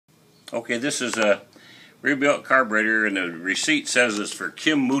Okay, this is a rebuilt carburetor, and the receipt says it's for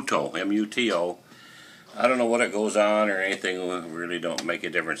Kim Muto, M-U-T-O. I don't know what it goes on or anything. Really don't make a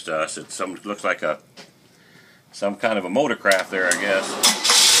difference to us. It looks like some kind of a Motorcraft there, I guess.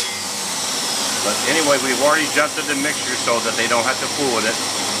 But anyway, we've already adjusted the mixture so that they don't have to fool with it.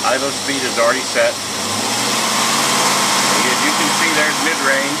 Idle speed is already set. As you can see, there's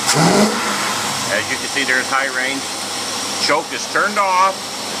mid-range. As you can see, there's high range. Choke is turned off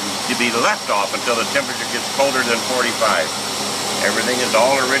to be left off until the temperature gets colder than 45. Everything is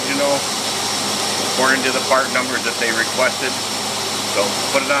all original according to the part numbers that they requested. So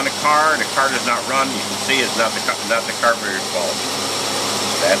put it on the car does not run. You can see it's not the carburetor's fault.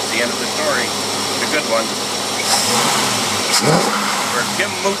 That's the end of the story. It's a good one. For Kim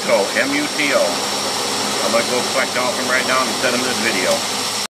Muto, M-U-T-O. I'm going to go collect off him right now and send him this video.